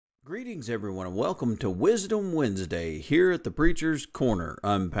Greetings, everyone, and welcome to Wisdom Wednesday here at the Preacher's Corner.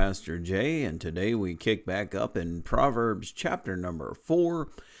 I'm Pastor Jay, and today we kick back up in Proverbs chapter number 4,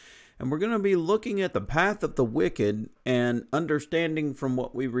 and we're going to be looking at the path of the wicked and understanding from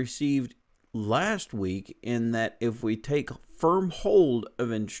what we received last week, in that if we take firm hold of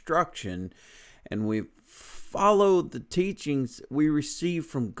instruction and we follow the teachings we receive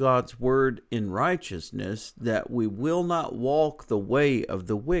from God's word in righteousness, that we will not walk the way of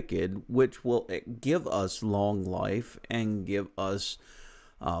the wicked, which will give us long life and give us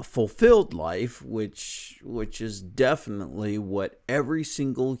fulfilled life, which is definitely what every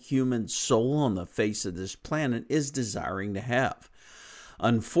single human soul on the face of this planet is desiring to have.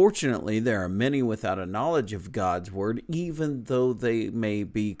 Unfortunately, there are many without a knowledge of God's word, even though they may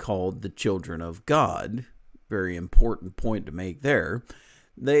be called the children of God. Very important point to make there.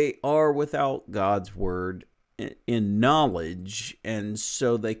 They are without God's word in knowledge, and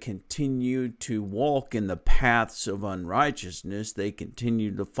so they continue to walk in the paths of unrighteousness. They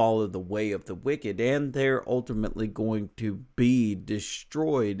continue to follow the way of the wicked, and they're ultimately going to be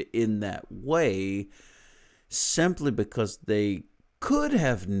destroyed in that way simply because they could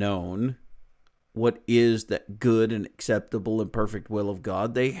have known what is that good and acceptable and perfect will of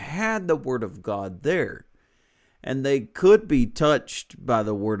God. They had the word of God there, and they could be touched by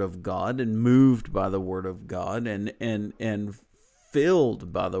the word of God and moved by the word of God and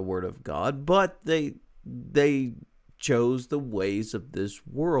filled by the word of God, but they chose the ways of this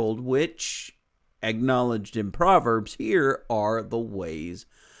world, which, acknowledged in Proverbs here, are the ways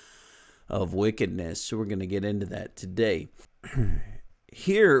of wickedness. So we're going to get into that today.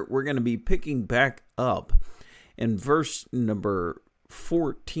 Here we're going to be picking back up in verse number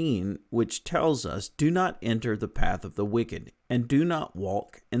 14, which tells us, "Do not enter the path of the wicked, and do not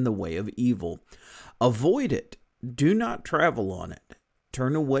walk in the way of evil. Avoid it, do not travel on it.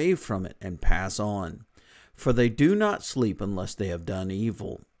 Turn away from it and pass on. For they do not sleep unless they have done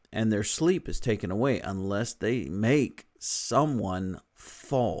evil, and their sleep is taken away unless they make someone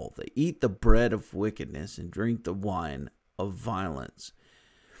fall. They eat the bread of wickedness and drink the wine of violence."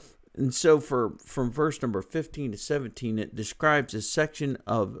 And so from verse number 15 to 17, it describes a section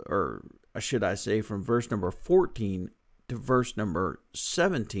of, or should I say from verse number 14 to verse number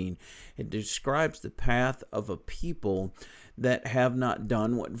 17, it describes the path of a people that have not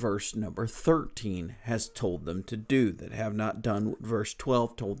done what verse number 13 has told them to do, that have not done what verse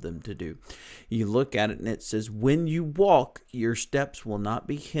 12 told them to do. You look at it and it says, "When you walk, your steps will not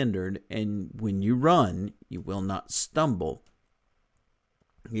be hindered, and when you run, you will not stumble."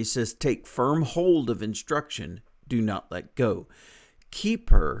 He says, "Take firm hold of instruction, do not let go. Keep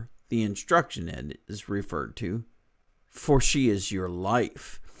her," the instruction is referred to, "for she is your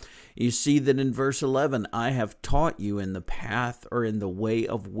life." You see that in verse 11, "I have taught you in the path," or in the way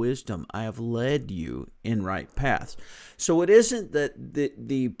of wisdom. "I have led you in right paths." So it isn't that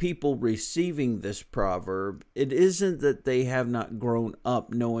the people receiving this proverb, it isn't that they have not grown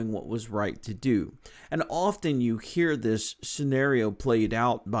up knowing what was right to do. And often you hear this scenario played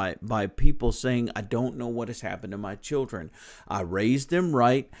out by people saying, "I don't know what has happened to my children. I raised them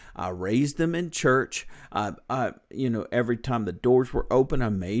right. I raised them in church. Every time the doors were open, I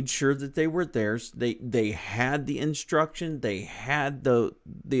made sure that they were theirs. They had the instruction. They had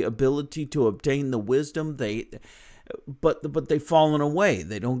the ability to obtain the wisdom. But they've fallen away.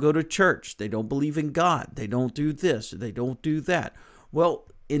 They don't go to church. They don't believe in God. They don't do this. They don't do that." Well,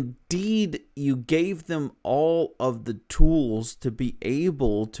 indeed, you gave them all of the tools to be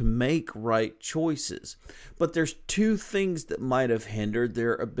able to make right choices. But there's two things that might have hindered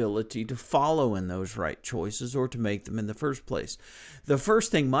their ability to follow in those right choices, or to make them in the first place. The first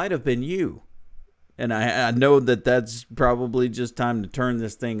thing might have been you. And I know that that's probably just time to turn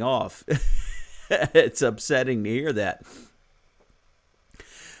this thing off. It's upsetting to hear that.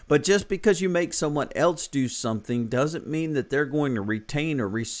 But just because you make someone else do something doesn't mean that they're going to retain or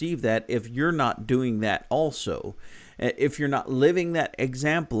receive that if you're not doing that also. If you're not living that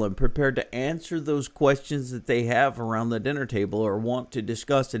example and prepared to answer those questions that they have around the dinner table, or want to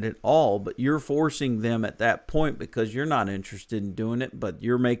discuss it at all, but you're forcing them at that point because you're not interested in doing it, but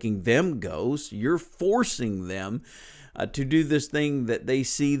you're making them go. So you're forcing them to do this thing that they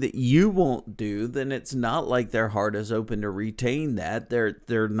see that you won't do, then it's not like their heart is open to retain that.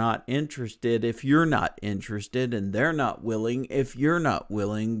 They're not interested if you're not interested, and they're not willing if you're not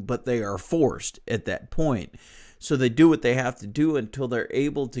willing, but they are forced at that point. So they do what they have to do until they're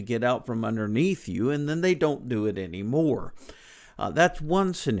able to get out from underneath you, and then they don't do it anymore. That's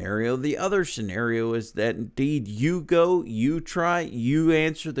one scenario. The other scenario is that indeed you go, you try, you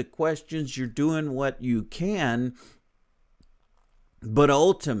answer the questions, you're doing what you can, But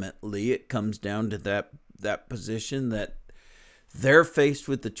ultimately, it comes down to that position that they're faced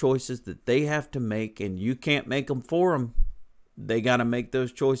with the choices that they have to make, and you can't make them for them. They got to make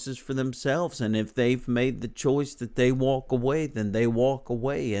those choices for themselves. And if they've made the choice that they walk away, then they walk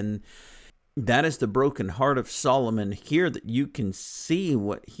away. And that is the broken heart of Solomon here, that you can see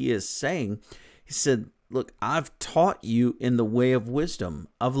what he is saying. He said, look, I've taught you in the way of wisdom.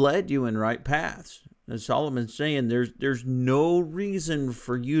 I've led you in right paths. And Solomon's saying there's no reason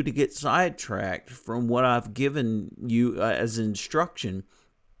for you to get sidetracked from what I've given you as instruction.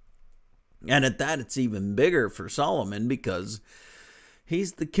 And at that, it's even bigger for Solomon because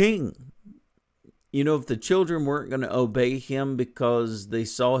he's the king. You know, if the children weren't going to obey him because they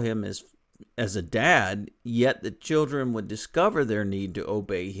saw him as a dad, yet the children would discover their need to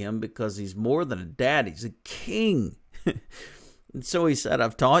obey him because he's more than a dad, he's a king. And so he said,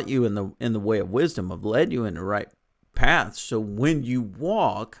 I've taught you in the way of wisdom, I've led you in the right path. So when you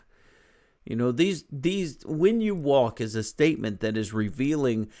walk, you know, these when you walk is a statement that is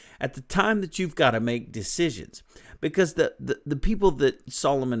revealing at the time that you've got to make decisions. Because the people that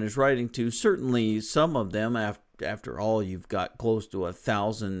Solomon is writing to, certainly some of them, after all, you've got close to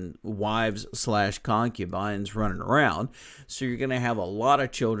 1,000 wives / concubines running around. So you're going to have a lot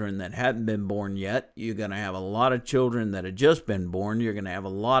of children that haven't been born yet. You're going to have a lot of children that have just been born. You're going to have a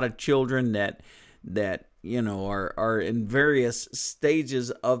lot of children that you know are in various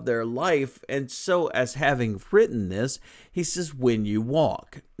stages of their life. And so as having written this, he says, when you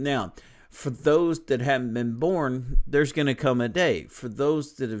walk. Now, for those that haven't been born, there's going to come a day. For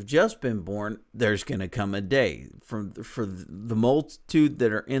those that have just been born, there's going to come a day. For the multitude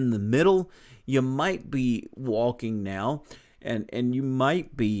that are in the middle, you might be walking now, and you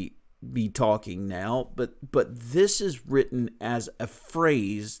might be talking now, but this is written as a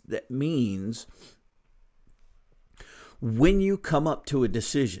phrase that means when you come up to a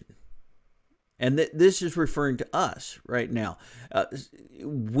decision. And this is referring to us right now.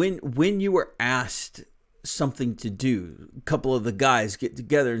 When you are asked something to do, a couple of the guys get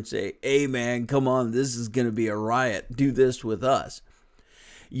together and say, hey man, come on, this is going to be a riot. Do this with us.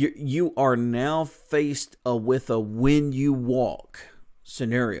 You are now faced with a when you walk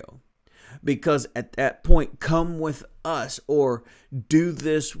scenario. Because at that point, come with us, or do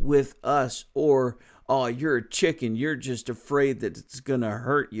this with us, or oh, you're a chicken, you're just afraid that it's going to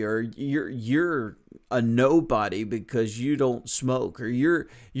hurt you, or you're a nobody because you don't smoke, or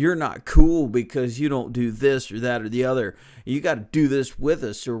you're not cool because you don't do this or that or the other. You got to do this with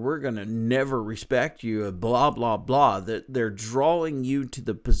us or we're going to never respect you, blah, blah, blah. That they're drawing you to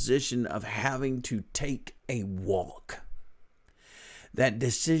the position of having to take a walk. That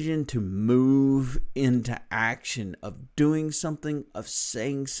decision to move into action, of doing something, of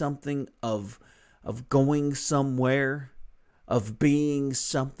saying something, of going somewhere, of being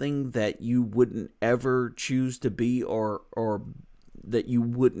something that you wouldn't ever choose to be, or that you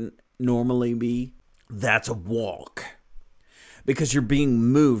wouldn't normally be. That's a walk. Because you're being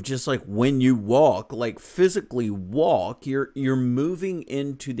moved, just like when you walk, like physically walk, you're moving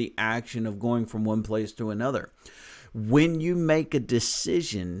into the action of going from one place to another. When you make a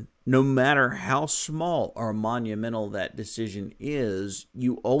decision, no matter how small or monumental that decision is,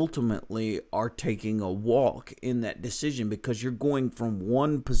 you ultimately are taking a walk in that decision, because you're going from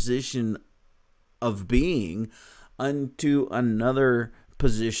one position of being unto another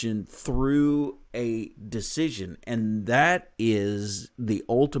position through a decision. And that is the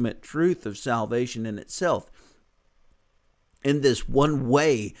ultimate truth of salvation in itself. In this one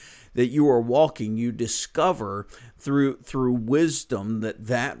way that you are walking, you discover through wisdom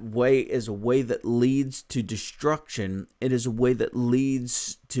that way is a way that leads to destruction. It is a way that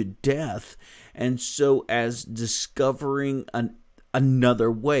leads to death. And so as discovering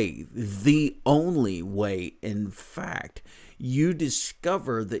another way, the only way, in fact, you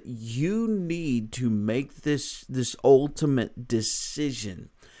discover that you need to make this ultimate decision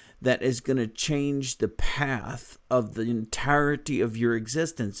that is going to change the path of the entirety of your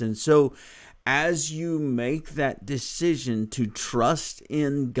existence. And so as you make that decision to trust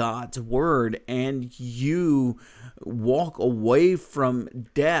in God's word, and you walk away from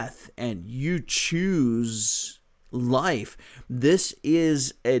death and you choose life, this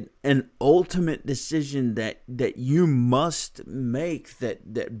is an ultimate decision that you must make,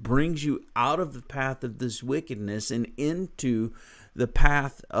 that brings you out of the path of this wickedness and into the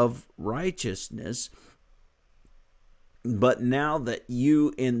path of righteousness. But now that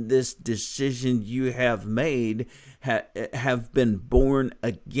you, in this decision you have made, have been born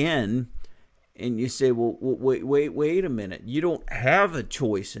again, And you say, well, wait a minute. You don't have a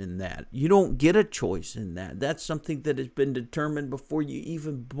choice in that. You don't get a choice in that. That's something that has been determined before you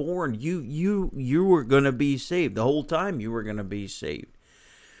even born. You were going to be saved. The whole time you were going to be saved.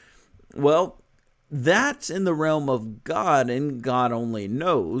 Well, that's in the realm of God, and God only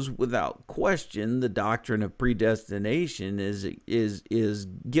knows. Without question, the doctrine of predestination is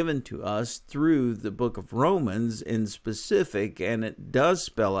given to us through the book of Romans in specific, and it does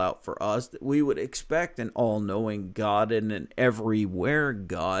spell out for us that we would expect an all-knowing God and an everywhere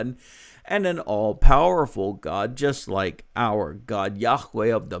God and an all-powerful God, just like our God,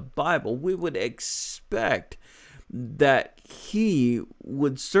 Yahweh of the Bible. We would expect that He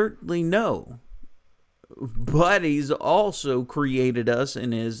would certainly know. But He's also created us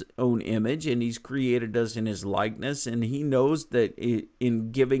in His own image, and He's created us in His likeness, and He knows that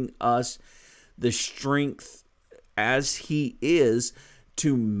in giving us the strength as He is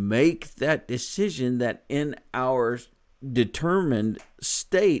to make that decision, that in our determined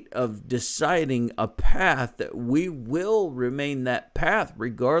state of deciding a path, that we will remain that path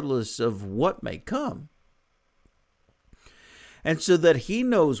regardless of what may come. And so that He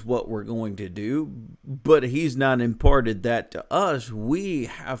knows what we're going to do, but He's not imparted that to us. We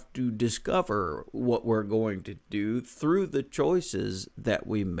have to discover what we're going to do through the choices that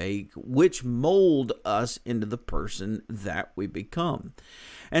we make, which mold us into the person that we become.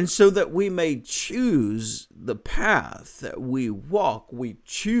 And so that we may choose the path that we walk, we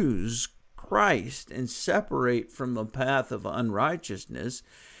choose Christ and separate from the path of unrighteousness.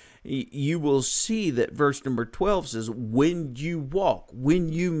 You will see that verse number 12 says, when you walk,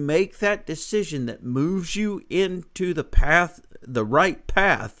 when you make that decision that moves you into the path, the right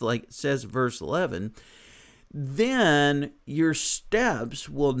path, like it says in verse 11, then your steps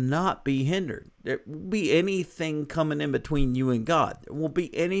will not be hindered. There won't be anything coming in between you and God. There won't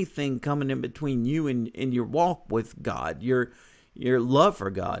be anything coming in between you and your walk with God, your love for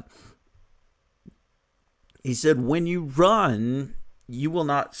God. He said, when you run, you will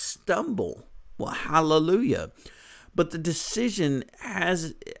not stumble. Well, hallelujah. But the decision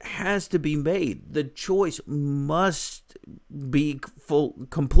has to be made. The choice must be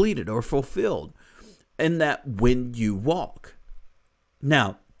completed or fulfilled. And that when you walk.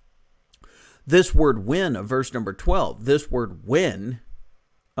 Now, this word when of verse number 12, this word when,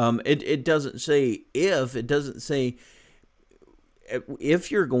 it doesn't say if, it doesn't say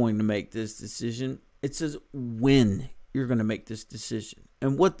if you're going to make this decision. It says when you're going to make this decision.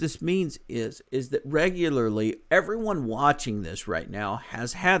 And what this means is that regularly everyone watching this right now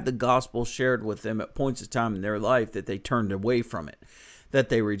has had the gospel shared with them at points of time in their life that they turned away from it, that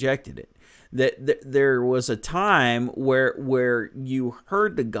they rejected it. That there was a time where you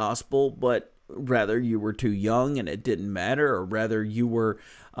heard the gospel, but rather you were too young and it didn't matter, or rather you were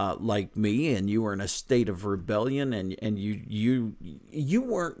like me and you were in a state of rebellion and you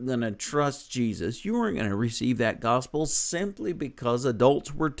weren't going to trust Jesus. You weren't going to receive that gospel simply because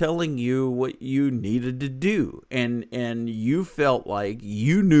adults were telling you what you needed to do, and you felt like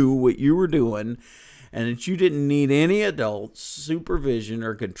you knew what you were doing, and that you didn't need any adult supervision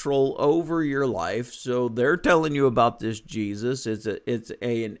or control over your life. So they're telling you about this Jesus. It's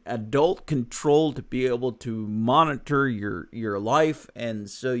an adult control to be able to monitor your life. And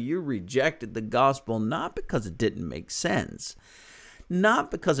so you rejected the gospel, not because it didn't make sense,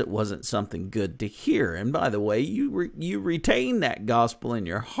 not because it wasn't something good to hear. And by the way, you retain that gospel in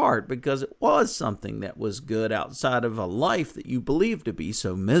your heart because it was something that was good outside of a life that you believed to be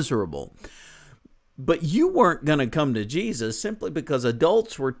so miserable. But you weren't going to come to Jesus simply because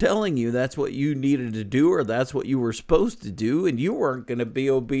adults were telling you that's what you needed to do or that's what you were supposed to do, and you weren't going to be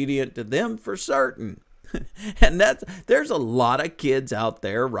obedient to them for certain. And there's a lot of kids out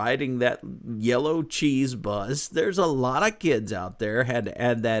there riding that yellow cheese bus. There's a lot of kids out there, had to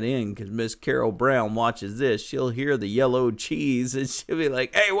add that in because Miss Carol Brown watches this. She'll hear the yellow cheese and she'll be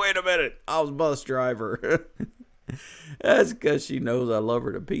like, hey, wait a minute, I was a bus driver. That's because she knows I love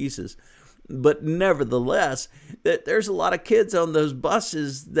her to pieces. But nevertheless, there's a lot of kids on those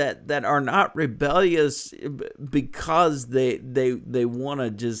buses that are not rebellious because they want to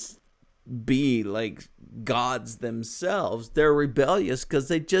just be like gods themselves. They're rebellious because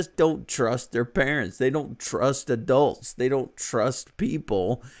they just don't trust their parents. They don't trust adults. They don't trust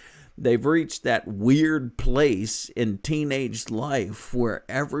people. They've reached that weird place in teenage life where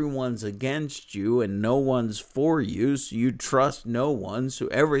everyone's against you and no one's for you, so you trust no one, so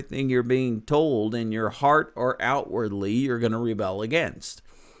everything you're being told in your heart or outwardly you're going to rebel against.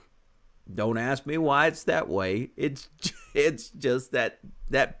 Don't ask me why it's that way. It's just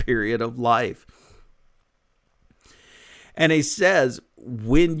that period of life. And he says,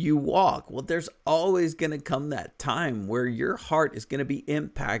 when you walk, well, there's always going to come that time where your heart is going to be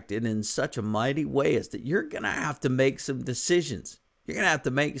impacted in such a mighty way as that you're going to have to make some decisions. You're going to have to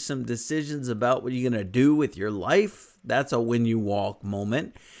make some decisions about what you're going to do with your life. That's a when you walk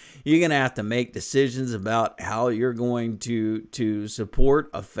moment. You're going to have to make decisions about how you're going to support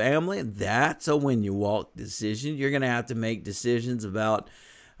a family. That's a when you walk decision. You're going to have to make decisions about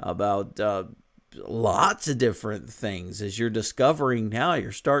lots of different things. As you're discovering now,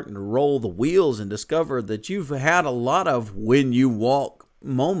 you're starting to roll the wheels and discover that you've had a lot of when you walk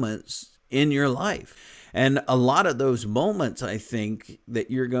moments in your life. And a lot of those moments, I think,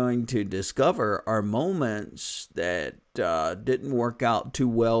 that you're going to discover are moments that didn't work out too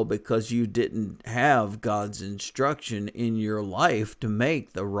well because you didn't have God's instruction in your life to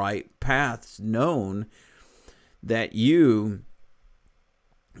make the right paths known, that you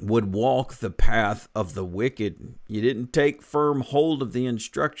would walk the path of the wicked. You didn't take firm hold of the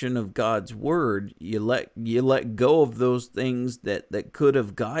instruction of God's word. You let go of those things that could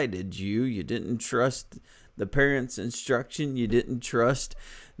have guided you. You didn't trust the parents' instruction. You didn't trust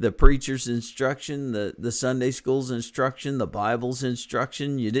the preacher's instruction, the Sunday school's instruction, the Bible's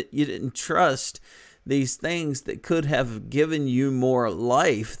instruction. You didn't trust these things that could have given you more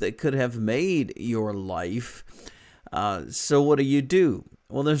life, that could have made your life. So what do?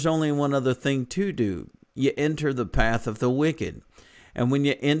 Well, there's only one other thing to do. You enter the path of the wicked. And when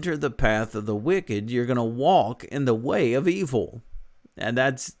you enter the path of the wicked, you're going to walk in the way of evil. And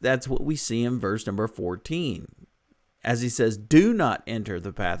that's what we see in verse number 14. As he says, do not enter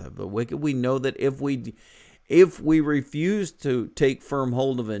the path of the wicked. We know that if we refuse to take firm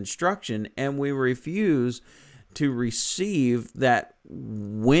hold of instruction, and we refuse to receive that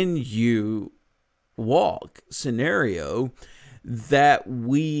when you walk scenario, that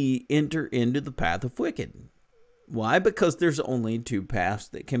we enter into the path of wicked. Why? Because there's only two paths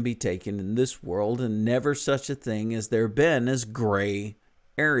that can be taken in this world, and never such a thing as there been as gray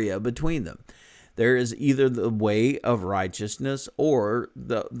area between them. There is either the way of righteousness or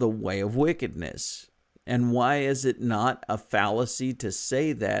the way of wickedness. And why is it not a fallacy to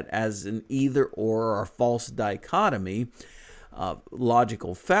say that as an either or false dichotomy?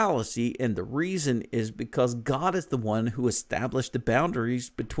 Logical fallacy, and the reason is because God is the one who established the boundaries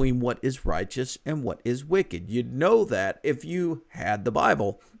between what is righteous and what is wicked. You'd know that if you had the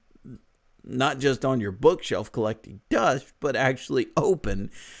Bible, not just on your bookshelf collecting dust, but actually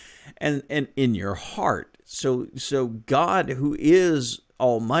open and in your heart. So God, who is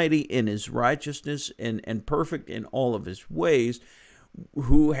almighty in his righteousness and perfect in all of his ways,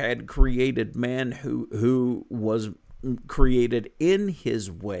 who had created man, who was created in his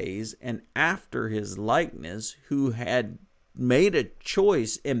ways and after his likeness, who had made a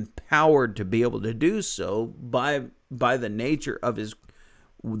choice, empowered to be able to do so by the nature of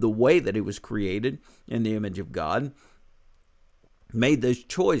the way that he was created in the image of God, made this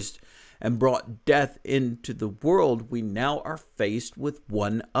choice and brought death into the world. We now are faced with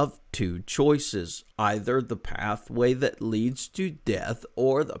one of two choices: either the pathway that leads to death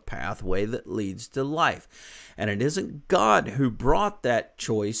or the pathway that leads to life. And it isn't God who brought that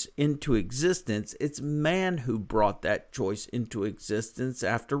choice into existence. It's man who brought that choice into existence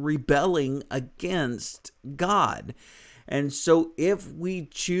after rebelling against God. And so if we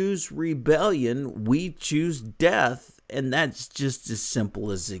choose rebellion, we choose death. And that's just as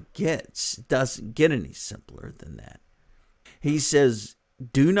simple as it gets. It doesn't get any simpler than that. He says,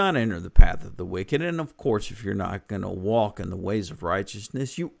 do not enter the path of the wicked. And of course, if you're not going to walk in the ways of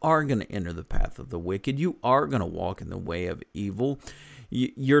righteousness, you are going to enter the path of the wicked. You are going to walk in the way of evil.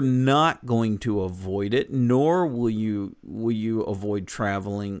 You're not going to avoid it, nor will you avoid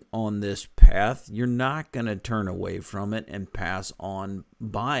traveling on this path. You're not going to turn away from it and pass on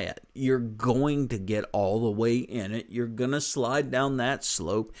by it. You're going to get all the way in it. You're going to slide down that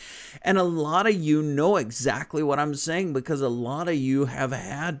slope. And a lot of you know exactly what I'm saying, because a lot of you have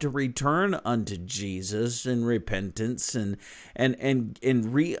had to return unto Jesus in repentance and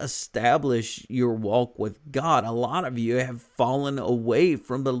reestablish your walk with God. A lot of you have fallen away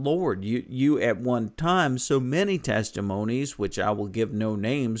from the Lord. You at one time, so many testimonies, which I will give no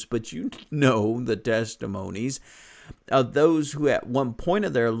names, but you know the testimonies of those who at one point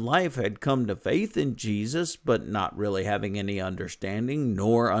of their life had come to faith in Jesus, but not really having any understanding,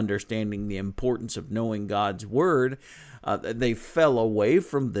 nor understanding the importance of knowing God's word. They fell away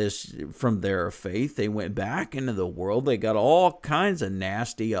from their faith. They went back into the world. They got all kinds of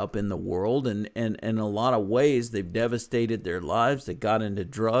nasty up in the world, and in a lot of ways, they've devastated their lives. They got into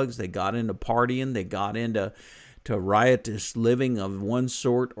drugs. They got into partying. They got into to riotous living of one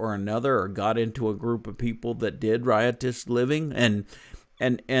sort or another, or got into a group of people that did riotous living, and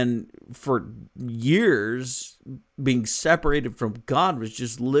for years being separated from God was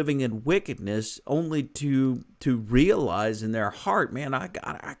just living in wickedness, only to realize in their heart, man, I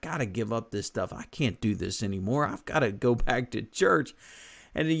gotta give up this stuff. I can't do this anymore. I've got to go back to church.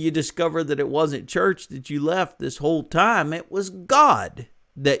 And then you discover that it wasn't church that you left this whole time. It was God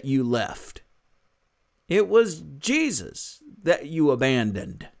that you left. It was Jesus that you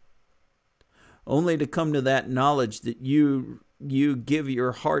abandoned. Only to come to that knowledge that you give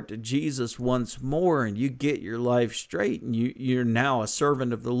your heart to Jesus once more and you get your life straight and you're now a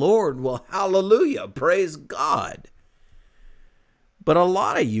servant of the Lord. Well, hallelujah. Praise God. But a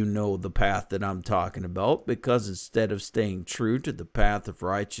lot of you know the path that I'm talking about, because instead of staying true to the path of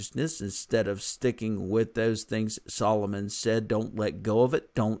righteousness, instead of sticking with those things Solomon said, don't let go of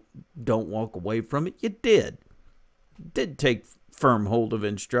it, don't walk away from it, you did. You did take firm hold of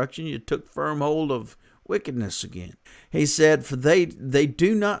instruction. You took firm hold of wickedness again. He said, for they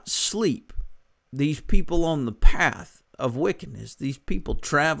do not sleep. These people on the path of wickedness, these people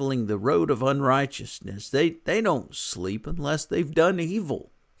traveling the road of unrighteousness, they don't sleep unless they've done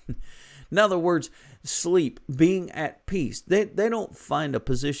evil. In other words, sleep, being at peace. They don't find a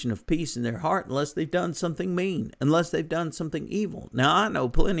position of peace in their heart unless they've done something mean, unless they've done something evil. Now, I know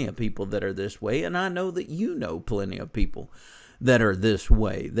plenty of people that are this way, and I know that you know plenty of people that are this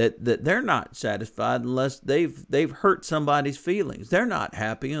way, that they're not satisfied unless they've hurt somebody's feelings. They're not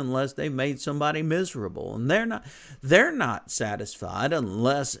happy unless they've made somebody miserable. And they're not satisfied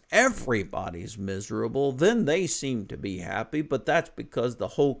unless everybody's miserable. Then they seem to be happy, but that's because the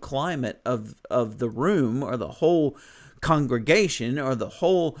whole climate of the room, or the whole congregation, or the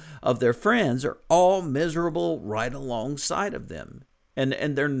whole of their friends are all miserable right alongside of them.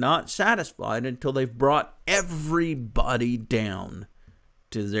 And they're not satisfied until they've brought everybody down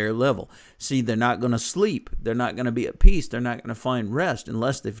to their level. See, they're not going to sleep. They're not going to be at peace. They're not going to find rest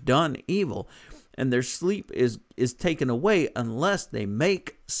unless they've done evil. And their sleep is taken away unless they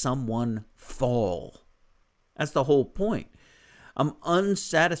make someone fall. That's the whole point. I'm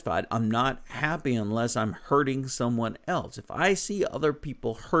unsatisfied. I'm not happy unless I'm hurting someone else. If I see other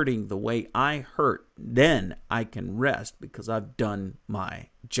people hurting the way I hurt, then I can rest because I've done my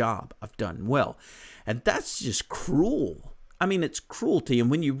job. I've done well. And that's just cruel. I mean, it's cruelty. And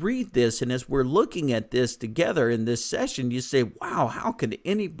when you read this, and as we're looking at this together in this session, you say, wow, how could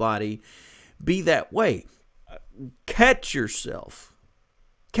anybody be that way? Catch yourself.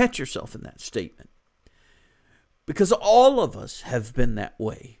 Catch yourself in that statement. Because all of us have been that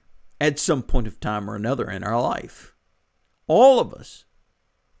way at some point of time or another in our life. All of us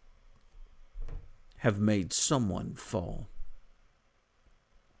have made someone fall.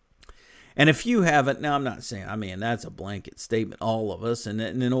 And if you haven't, now I'm not saying, I mean, that's a blanket statement, all of us. And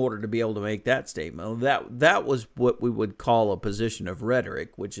in order to be able to make that statement, that was what we would call a position of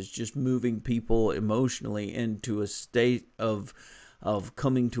rhetoric, which is just moving people emotionally into a state of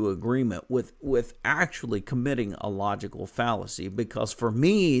coming to agreement with actually committing a logical fallacy. Because for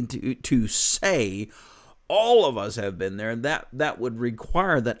me to say all of us have been there, that would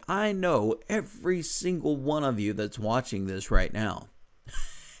require that I know every single one of you that's watching this right now.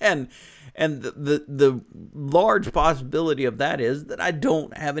 And the large possibility of that is that I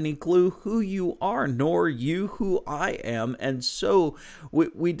don't have any clue who you are, nor you who I am. And so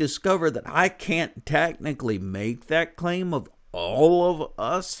we discover that I can't technically make that claim of all of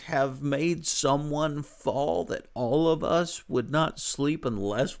us have made someone fall, that all of us would not sleep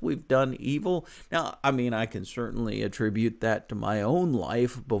unless we've done evil. Now, I mean, I can certainly attribute that to my own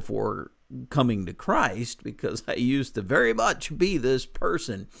life before coming to Christ, because I used to very much be this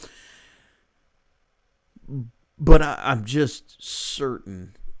person. But I'm just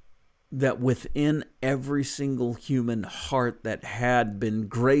certain that within every single human heart that had been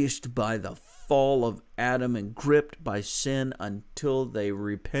graced by the fall of Adam and gripped by sin until they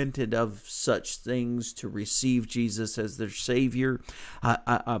repented of such things to receive Jesus as their Savior,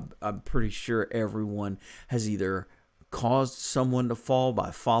 I'm pretty sure everyone has either caused someone to fall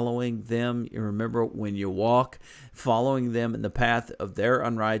by following them. You remember, when you walk, following them in the path of their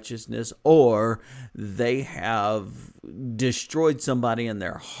unrighteousness, or they have destroyed somebody in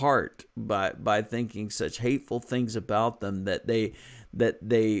their heart by thinking such hateful things about them that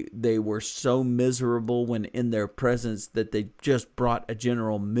they were so miserable when in their presence that they just brought a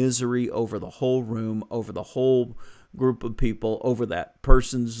general misery over the whole room, over the whole group of people, over that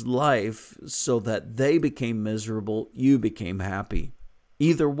person's life, so that they became miserable, you became happy.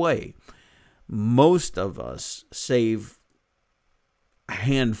 Either way, most of us, save a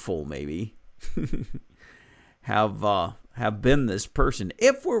handful maybe, have been this person,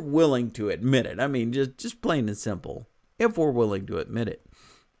 if we're willing to admit it. I mean, just plain and simple, if we're willing to admit it.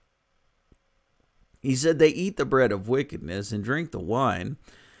 He said they eat the bread of wickedness and drink the wine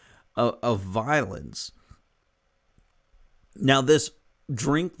of violence. Now, this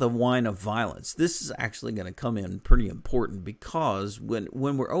drink the wine of violence, this is actually going to come in pretty important, because when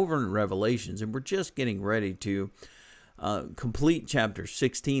we're over in Revelations and we're just getting ready to complete chapter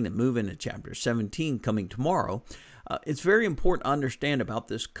 16 and move into chapter 17 coming tomorrow, it's very important to understand about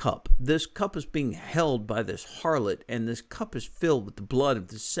this cup. This cup is being held by this harlot, and this cup is filled with the blood of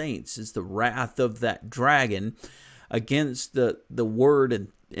the saints. It's the wrath of that dragon against the word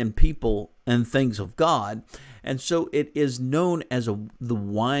and people and things of God. And so it is known as the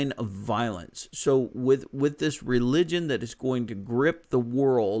wine of violence. So with this religion that is going to grip the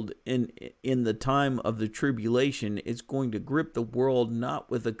world in the time of the tribulation, it's going to grip the world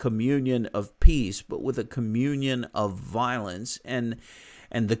not with a communion of peace, but with a communion of violence. And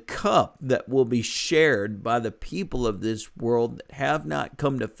the cup that will be shared by the people of this world that have not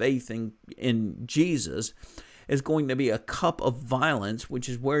come to faith in Jesus is going to be a cup of violence, which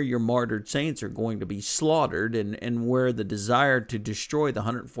is where your martyred saints are going to be slaughtered, and where the desire to destroy the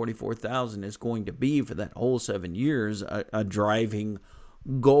 144,000 is going to be for that whole 7 years a driving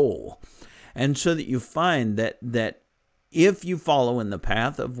goal. And so that you find that if you follow in the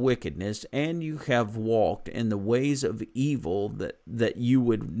path of wickedness and you have walked in the ways of evil, that you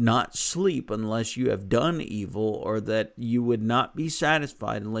would not sleep unless you have done evil, or that you would not be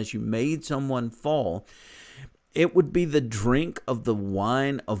satisfied unless you made someone fall, it would be the drink of the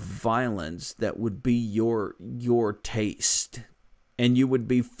wine of violence that would be your taste. And you would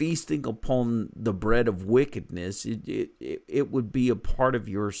be feasting upon the bread of wickedness. It would be a part of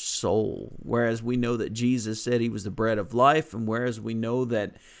your soul. Whereas we know that Jesus said he was the bread of life, and whereas we know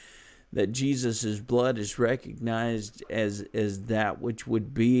that Jesus' blood is recognized as that which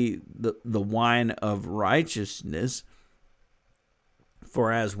would be the wine of righteousness.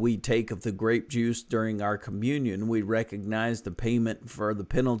 For as we take of the grape juice during our communion, we recognize the payment for the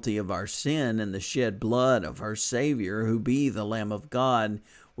penalty of our sin and the shed blood of our Savior, who be the Lamb of God,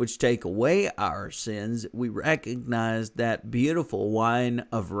 which take away our sins. We recognize that beautiful wine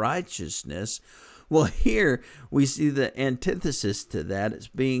of righteousness. Well, here we see the antithesis to that as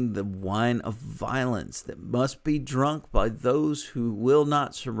being the wine of violence that must be drunk by those who will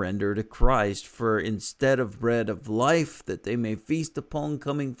not surrender to Christ. For instead of bread of life that they may feast upon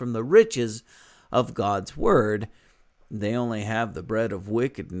coming from the riches of God's word, they only have the bread of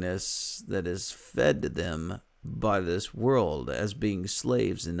wickedness that is fed to them by this world, as being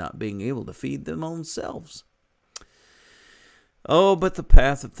slaves and not being able to feed them own selves. Oh, but the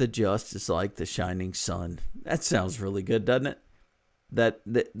path of the just is like the shining sun. That sounds really good, doesn't it? That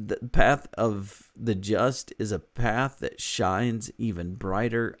the path of the just is a path that shines even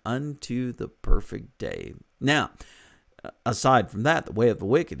brighter unto the perfect day. Now, aside from that, the way of the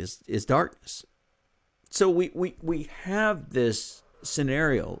wicked is darkness. So we have this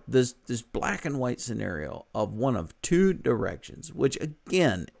scenario, this black and white scenario of one of two directions, which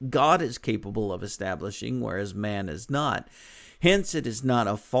again, God is capable of establishing, whereas man is not. Hence, it is not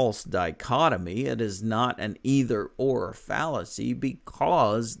a false dichotomy. It is not an either-or fallacy,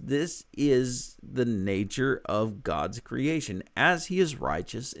 because this is the nature of God's creation. As he is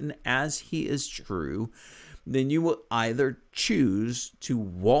righteous and as he is true, then you will either choose to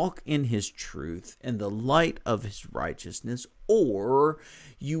walk in his truth and the light of his righteousness, or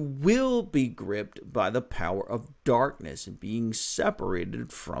you will be gripped by the power of darkness and being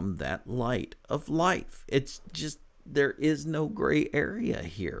separated from that light of life. It's just, there is no gray area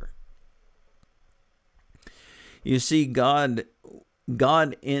here. You see, God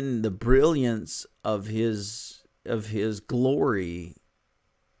in the brilliance of his glory,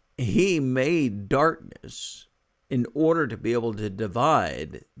 he made darkness in order to be able to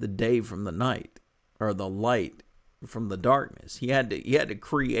divide the day from the night, or the light from the darkness. He had to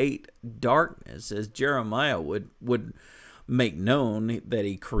create darkness, as Jeremiah would make known that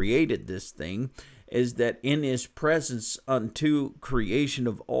he created this thing, is that in his presence unto creation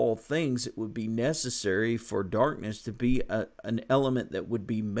of all things, it would be necessary for darkness to be an element that would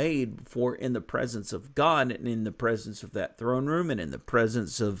be made for in the presence of God, and in the presence of that throne room, and in the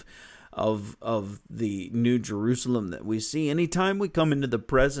presence of the New Jerusalem that we see. Anytime we come into the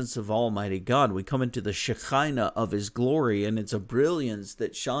presence of Almighty God, we come into the Shekinah of his glory, and it's a brilliance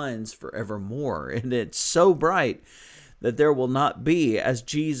that shines forevermore. And it's so bright that there will not be, as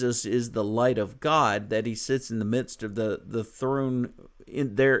Jesus is the light of God, that he sits in the midst of the throne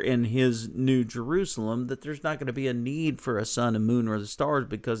there in his New Jerusalem, that there's not going to be a need for a sun and moon or the stars,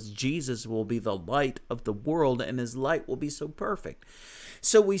 because Jesus will be the light of the world, and his light will be so perfect.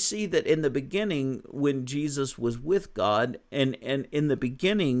 So we see that in the beginning, when Jesus was with God, and in the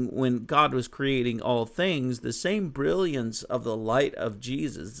beginning, when God was creating all things, the same brilliance of the light of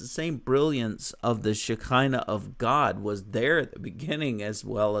Jesus, the same brilliance of the Shekinah of God was there at the beginning as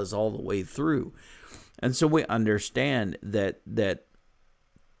well as all the way through. And so we understand that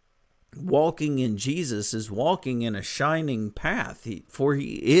walking in Jesus is walking in a shining path, for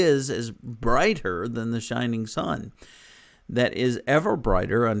he is as brighter than the shining sun that is ever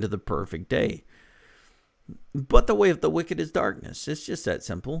brighter unto the perfect day. But the way of the wicked is darkness. It's just that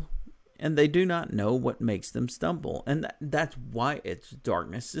simple. And they do not know what makes them stumble. And that's why it's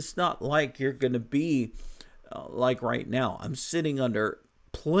darkness. It's not like you're going to be like right now. I'm sitting under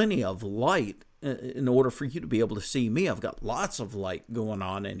plenty of light in order for you to be able to see me. I've got lots of light going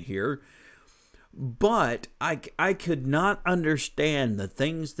on in here. But I could not understand the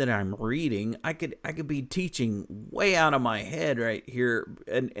things that I'm reading. I could be teaching way out of my head right here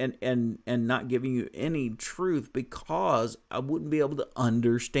and not giving you any truth, because I wouldn't be able to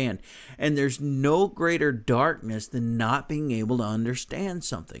understand. And there's no greater darkness than not being able to understand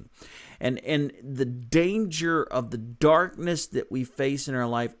something. And the danger of the darkness that we face in our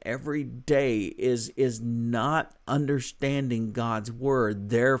life every day is not understanding God's word,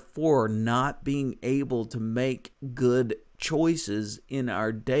 therefore not being able to make good choices in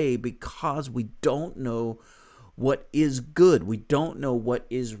our day, because we don't know what is good. We don't know what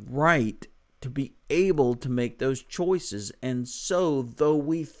is right to be able to make those choices. And so, though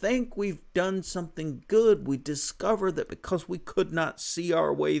we think we've done something good, we discover that because we could not see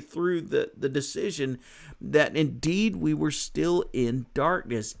our way through the decision, that indeed we were still in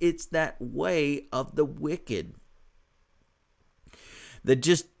darkness. It's that way of the wicked that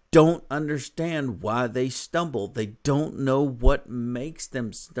just don't understand why they stumble. They don't know what makes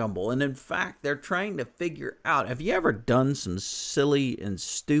them stumble. And in fact, they're trying to figure out, have you ever done some silly and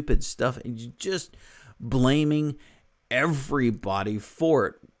stupid stuff and you're just blaming everybody for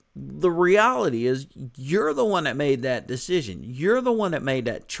it? The reality is, you're the one that made that decision. You're the one that made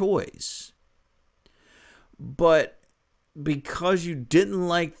that choice. But because you didn't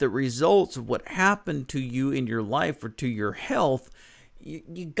like the results of what happened to you in your life or to your health,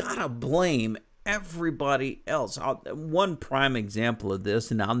 you gotta blame everybody else. One prime example of this,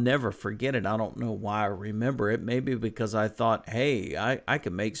 and I'll never forget it. I don't know why I remember it. Maybe because I thought, hey, I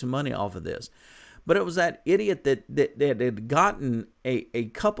could make some money off of this. But it was that idiot that had gotten a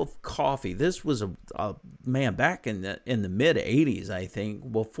cup of coffee. This was a man back in the mid 80s, I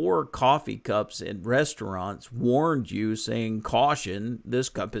think, before coffee cups in restaurants warned you, saying, caution, this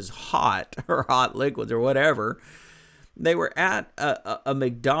cup is hot, or hot liquids or whatever. They were at a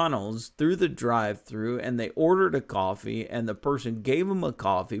McDonald's through the drive-thru, and they ordered a coffee, and the person gave them a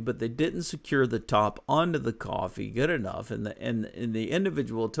coffee, but they didn't secure the top onto the coffee good enough, and the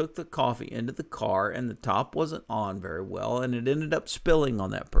individual took the coffee into the car, and the top wasn't on very well, and it ended up spilling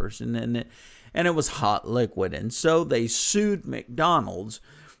on that person, and it was hot liquid. And so they sued McDonald's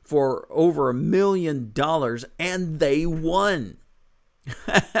for over $1 million, and they won.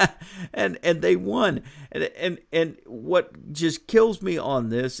 and they won. And what just kills me on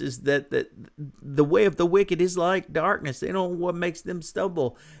this is that the way of the wicked is like darkness. They don't know what makes them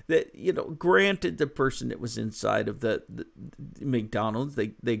stumble. That, granted, the person that was inside of the McDonald's,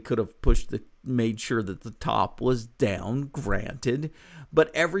 they could have made sure that the top was down, granted. But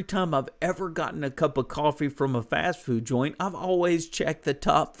every time I've ever gotten a cup of coffee from a fast food joint, I've always checked the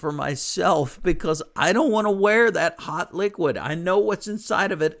top for myself, because I don't want to wear that hot liquid. I know what's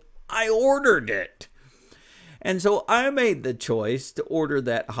inside of it. I ordered it. And so I made the choice to order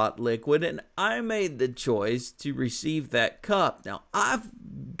that hot liquid, and I made the choice to receive that cup. Now, I've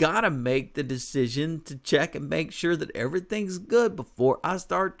got to make the decision to check and make sure that everything's good before I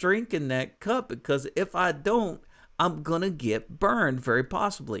start drinking that cup, because if I don't, I'm going to get burned, very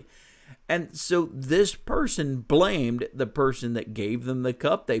possibly. And so this person blamed the person that gave them the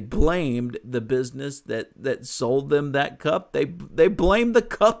cup. They blamed the business that sold them that cup. They blamed the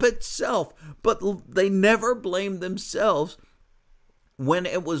cup itself, but they never blamed themselves when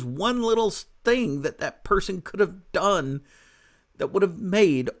it was one little thing that person could have done that would have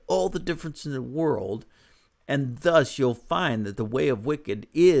made all the difference in the world. And thus you'll find that the way of wicked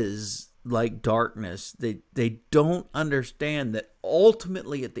is like darkness. They don't understand that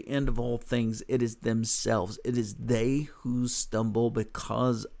ultimately, at the end of all things, it is themselves. It is they who stumble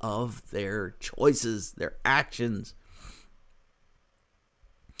because of their choices, their actions.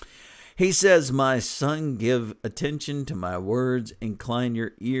 He says, "My son, give attention to my words, incline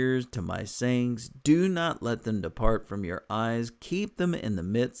your ears to my sayings. Do not let them depart from your eyes. Keep them in the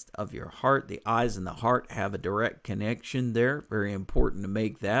midst of your heart." The eyes and the heart have a direct connection there. Very important to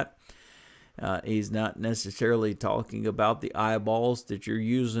make that. He's not necessarily talking about the eyeballs that you're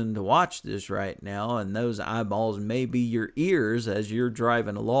using to watch this right now, and those eyeballs may be your ears as you're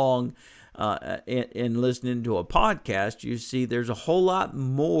driving along and listening to a podcast. You see, there's a whole lot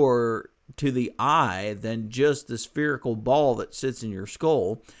more to the eye than just the spherical ball that sits in your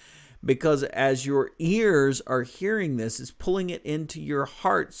skull, because as your ears are hearing this, it's pulling it into your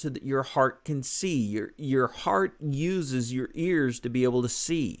heart so that your heart can see. Your heart uses your ears to be able to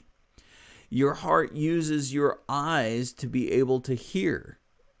see. Your heart uses your eyes to be able to hear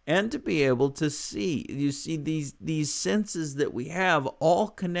and to be able to see. You see, these senses that we have all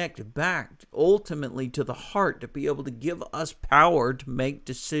connect back ultimately to the heart to be able to give us power to make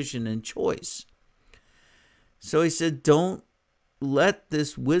decision and choice. So he said, don't let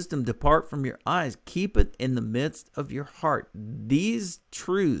this wisdom depart from your eyes. Keep it in the midst of your heart. These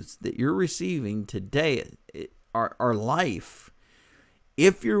truths that you're receiving today are life.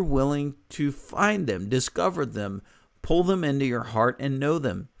 If you're willing to find them, discover them, pull them into your heart and know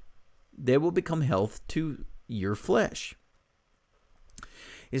them, they will become health to your flesh.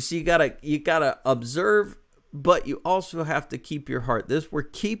 You see, you gotta observe, but you also have to keep your heart. This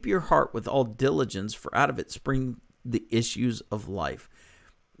word, keep your heart with all diligence, for out of it spring the issues of life.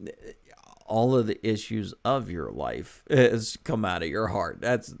 All of the issues of your life has come out of your heart.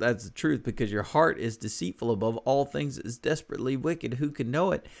 That's the truth, because your heart is deceitful above all things, is desperately wicked. Who can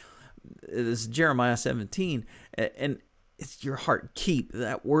know it? This is Jeremiah 17, and it's your heart. Keep.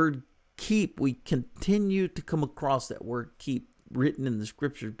 That word keep, we continue to come across that word keep written in the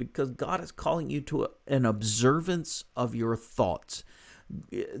scriptures, because God is calling you to an observance of your thoughts.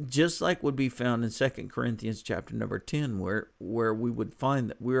 Just like would be found in 2 Corinthians chapter number 10, where we would find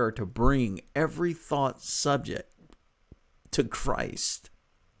that we are to bring every thought subject to Christ.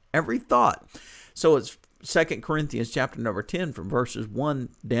 Every thought. So it's 2 Corinthians chapter number 10 from verses 1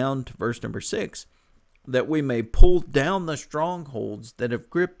 down to verse number 6, that we may pull down the strongholds that have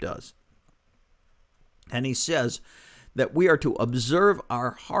gripped us. And he says that we are to observe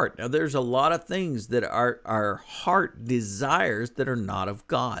our heart. Now, there's a lot of things that our heart desires that are not of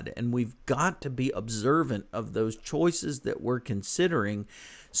God, and we've got to be observant of those choices that we're considering,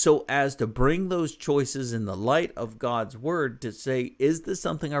 so as to bring those choices in the light of God's word to say, is this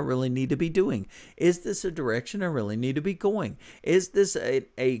something I really need to be doing? Is this a direction I really need to be going? Is this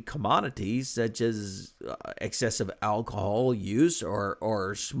a commodity such as excessive alcohol use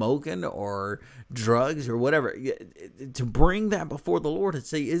or smoking or drugs or whatever? To bring that before the Lord and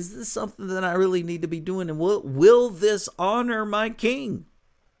say, is this something that I really need to be doing? And will this honor my King?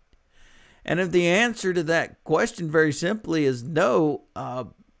 And if the answer to that question very simply is no,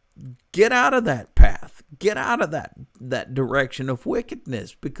 get out of that path. Get out of that direction of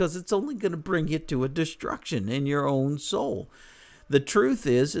wickedness, because it's only going to bring you to a destruction in your own soul. The truth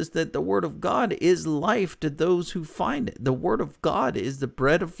is that the Word of God is life to those who find it. The Word of God is the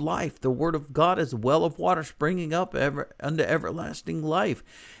bread of life. The Word of God is a well of water springing up unto everlasting life.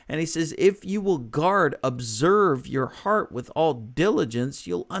 And he says, if you will observe your heart with all diligence,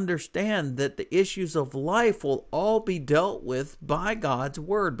 you'll understand that the issues of life will all be dealt with by God's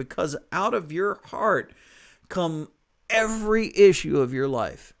Word, because out of your heart come every issue of your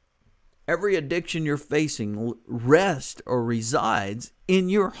life. Every addiction you're facing rests or resides in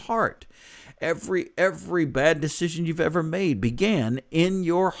your heart. Every bad decision you've ever made began in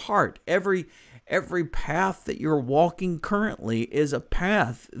your heart. Every path that you're walking currently is a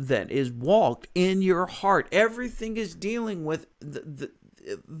path that is walked in your heart. Everything is dealing with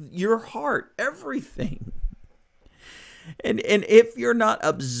your heart. Everything. And if you're not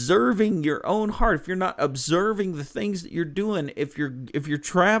observing your own heart, if you're not observing the things that you're doing, if you're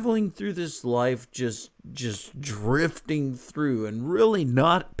traveling through this life just drifting through and really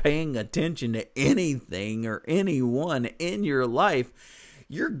not paying attention to anything or anyone in your life,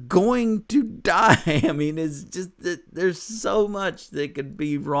 you're going to die. I mean, it's just that there's so much that could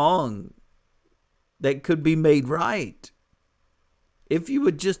be wrong that could be made right if you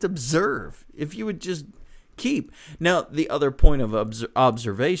would just observe, if you would just keep. Now, the other point of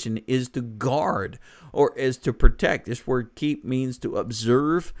observation is to guard, or is to protect. This word keep means to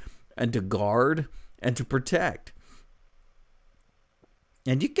observe and to guard and to protect.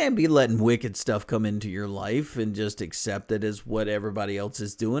 And you can't be letting wicked stuff come into your life and just accept it as what everybody else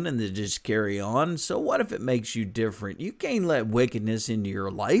is doing and then just carry on. So what if it makes you different? You can't let wickedness into your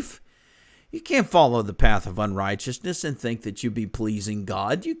life. You can't follow the path of unrighteousness and think that you be pleasing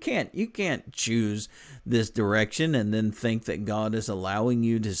God. You can't choose this direction and then think that God is allowing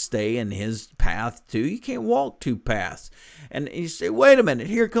you to stay in his path too. You can't walk two paths. And you say, wait a minute,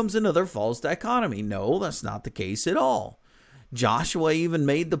 here comes another false dichotomy. No, that's not the case at all. Joshua even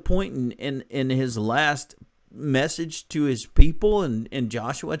made the point in his last message to his people in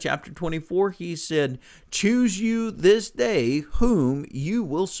Joshua chapter 24. He said, choose you this day whom you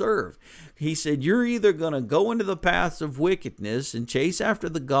will serve. He said, you're either going to go into the paths of wickedness and chase after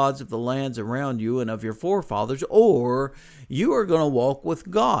the gods of the lands around you and of your forefathers, or you are going to walk with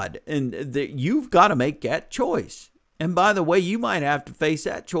God. And you've got to make that choice. And by the way, you might have to face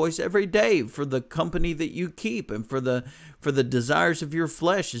that choice every day for the company that you keep and for the desires of your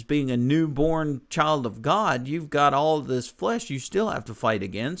flesh. As being a newborn child of God, you've got all this flesh you still have to fight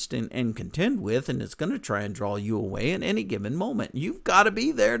against and contend with, and it's going to try and draw you away at any given moment. You've got to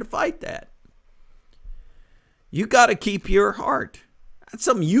be there to fight that. You got to keep your heart. That's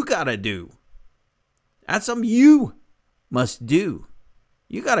something you got to do. That's something you must do.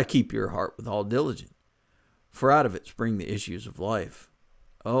 You got to keep your heart with all diligence, for out of it spring the issues of life.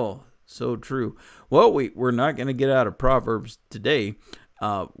 Oh, so true. Well, we're not going to get out of Proverbs today.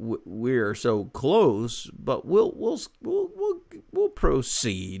 We're so close, but we'll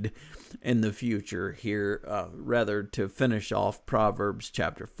proceed in the future here, rather to finish off Proverbs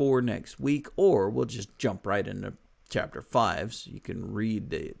chapter 4 next week, or we'll just jump right into chapter 5, so you can read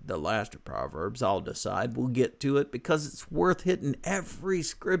the last of Proverbs. I'll decide. We'll get to it because it's worth hitting every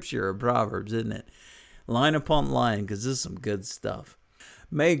scripture of Proverbs, isn't it? Line upon line, because this is some good stuff.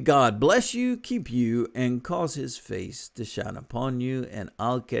 May God bless you, keep you, and cause his face to shine upon you. And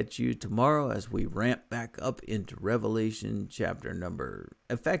I'll catch you tomorrow as we ramp back up into Revelation chapter number,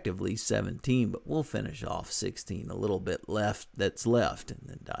 effectively 17, but we'll finish off 16, a little bit that's left, and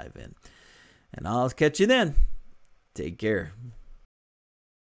then dive in. And I'll catch you then. Take care.